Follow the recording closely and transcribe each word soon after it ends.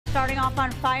Starting off on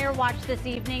Fire Watch this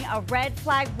evening, a red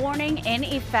flag warning in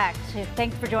effect.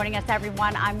 Thanks for joining us,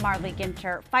 everyone. I'm Marley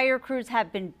Ginter. Fire crews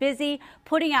have been busy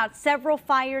putting out several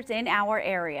fires in our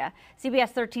area.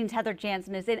 CBS 13's Heather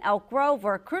Jansen is in Elk Grove,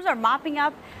 where crews are mopping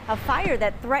up a fire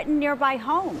that threatened nearby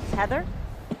homes. Heather?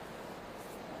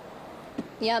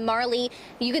 Yeah, Marley,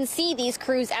 you can see these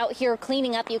crews out here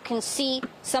cleaning up. You can see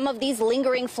some of these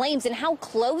lingering flames and how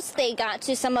close they got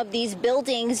to some of these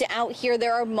buildings out here.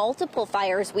 There are multiple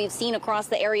fires we've seen across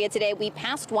the area today. We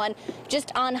passed one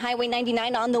just on Highway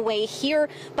 99 on the way here.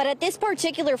 But at this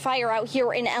particular fire out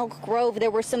here in Elk Grove,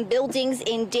 there were some buildings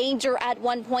in danger at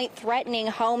one point, threatening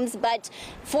homes. But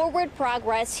forward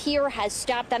progress here has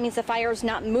stopped. That means the fire is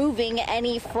not moving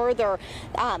any further.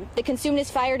 The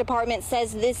Cosumnes Fire Department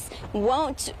says this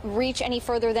won't reach any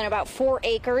further than about 4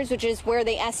 acres, which is where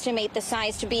they estimate the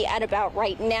size to be at about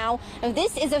right now. And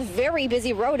this is a very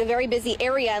busy road, a very busy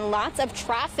area, and lots of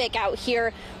traffic out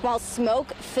here while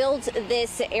smoke filled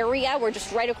this area. We're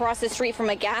just right across the street from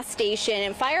a gas station,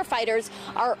 and firefighters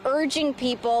are urging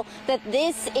people that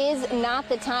this is not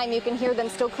the time. You can hear them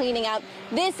still cleaning out.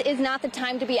 This is not the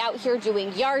time to be out here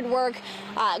doing yard work,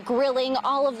 grilling,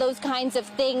 all of those kinds of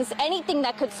things. Anything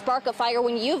that could spark a fire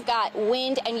when you've got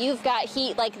wind and you've got heat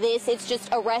like this, it's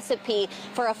just a recipe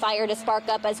for a fire to spark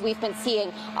up, as we've been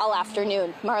seeing all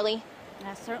afternoon. Marley?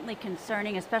 That's certainly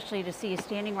concerning, especially to see you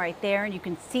standing right there, and you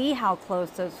can see how close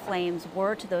those flames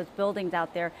were to those buildings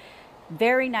out there.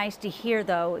 Very nice to hear,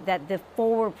 though, that the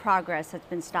forward progress has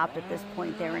been stopped at this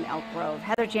point there in Elk Grove.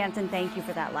 Heather Jansen, thank you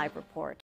for that live report.